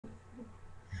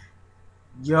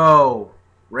Yo,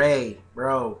 Ray,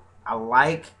 bro, I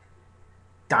like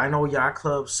Dino Yacht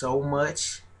Club so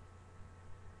much.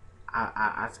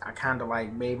 I kind of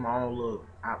like made my own little.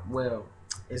 Well,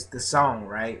 it's the song,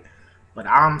 right? But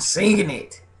I'm singing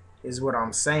it, is what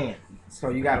I'm saying. So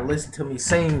you gotta listen to me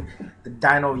sing the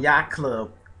Dino Yacht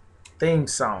Club theme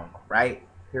song, right?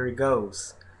 Here it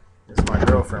goes. It's my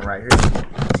girlfriend right here.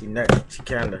 She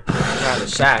kinda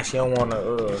shy. She don't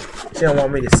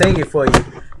want me to sing it for you,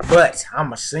 but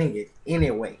I'ma sing it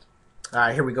anyway. All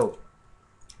right, here we go.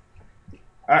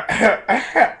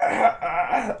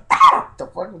 The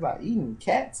fuck was I eating?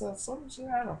 Cats or some shit?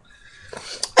 I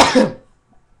don't.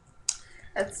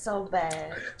 That's so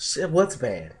bad. Shit, what's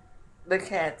bad? The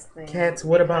cats thing. Cats.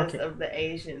 What about cats? Of the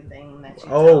Asian thing that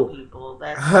you Oh. tell people.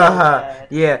 That's so bad.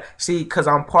 Yeah. See, cause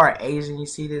I'm part Asian. You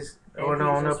see this going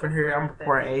on just up in here? I'm part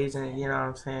referring to Asian. You know what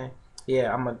I'm saying?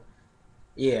 Yeah.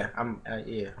 Yeah.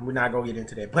 We're not gonna get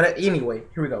into that. But anyway,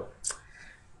 here we go.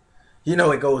 You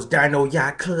know it goes Dino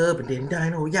Yacht Club and then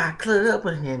Dino Yacht Club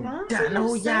and then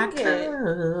Dino Yacht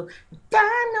Club.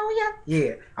 Dino Yacht.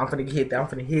 Yeah, I'm finna hit that. I'm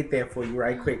finna hit that for you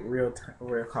right quick, real quick.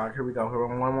 Here we go. Here,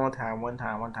 one more time. One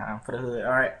time for the hood.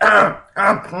 All right.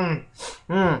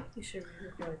 You should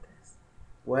record this.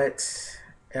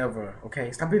 Whatever.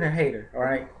 Okay, stop being a hater. All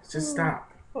right, just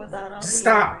stop. Just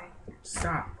stop.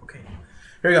 Stop. Okay.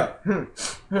 Here we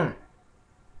go.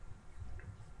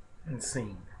 Let's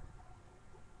sing.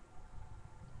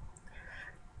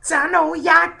 Dino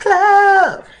Yacht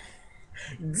Club.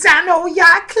 Dino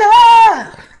Yacht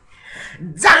Club.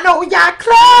 Dino Yacht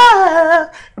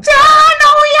Club.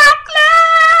 Dino Yacht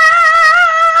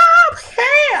Club.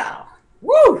 Hell.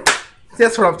 Woo.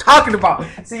 That's what I'm talking about.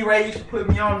 See, Ray, you should put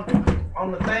me on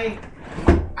the thing.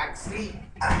 I can see.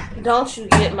 Don't you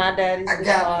get my daddy's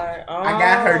guitar. I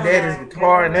got her daddy's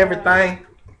guitar and everything.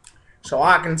 So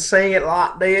I can sing it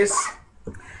like this.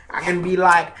 I can be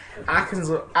like, I can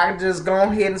just go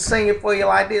ahead and sing it for you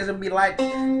like this and be like,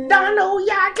 Dino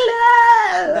Yacht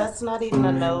Club. That's not even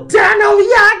a note. Dino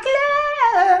Yacht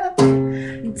Club.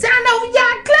 Dino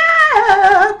Yacht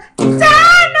Club.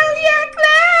 Dino Yacht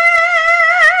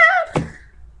Club.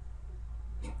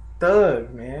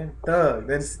 Thug, man. Thug.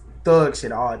 That's thug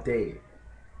shit all day.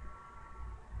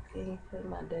 Can you put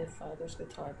my dead father's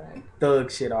guitar back?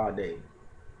 Thug shit all day.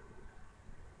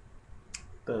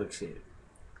 Thug shit.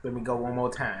 Let me go one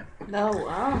more time. No,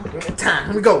 One more time.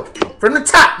 Let me go. From the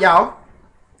top, y'all.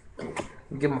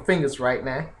 Get my fingers right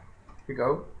now. Here we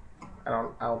go. I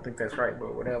don't think that's right,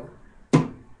 but whatever.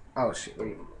 Oh shit,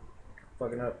 wait.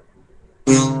 Fucking up.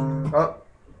 Oh.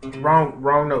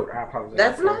 Wrong note. I apologize.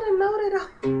 That's not a note at all.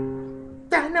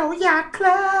 Dino Yacht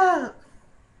Club.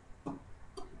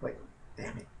 Wait,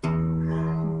 damn it.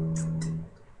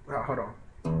 Oh, hold on.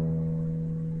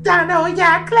 Dino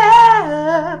Yacht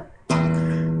Club.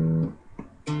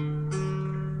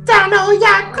 Dino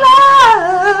Yacht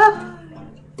Club.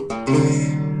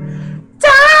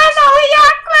 Dino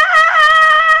Yacht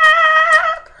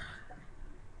Club.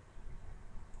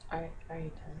 Are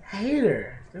you done?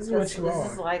 Hater. This is what you are.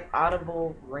 This is like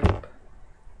audible rape.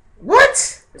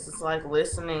 What? This is like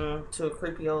listening to a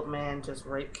creepy old man just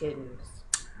rape kittens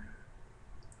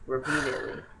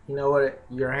repeatedly. You know what?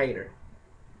 You're a hater.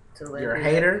 You're a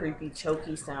That hater. creepy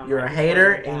choky sound. You're right a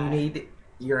hater, before and die.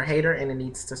 you're a hater, and it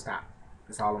needs to stop.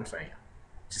 That's all I'm saying.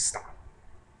 Just stop.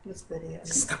 This video.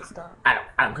 Just stop. Stop. I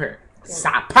don't care.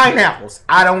 Stop. Pineapples.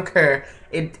 I don't care.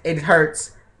 It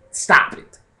hurts. Stop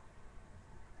it.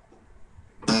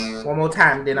 One more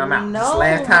time, then I'm out. No, This is the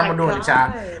last time my I'm doing it,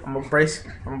 God. y'all. I'm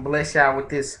gonna bless y'all with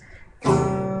this.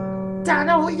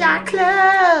 Dino Yacht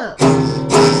Club.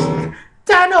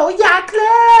 Dino Yacht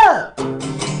Club.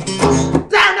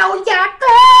 Dino Yacht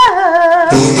Club.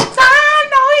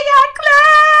 Dino Yacht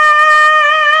Club.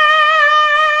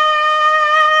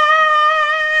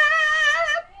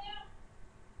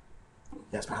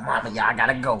 That's my mama. Y'all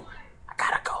gotta go.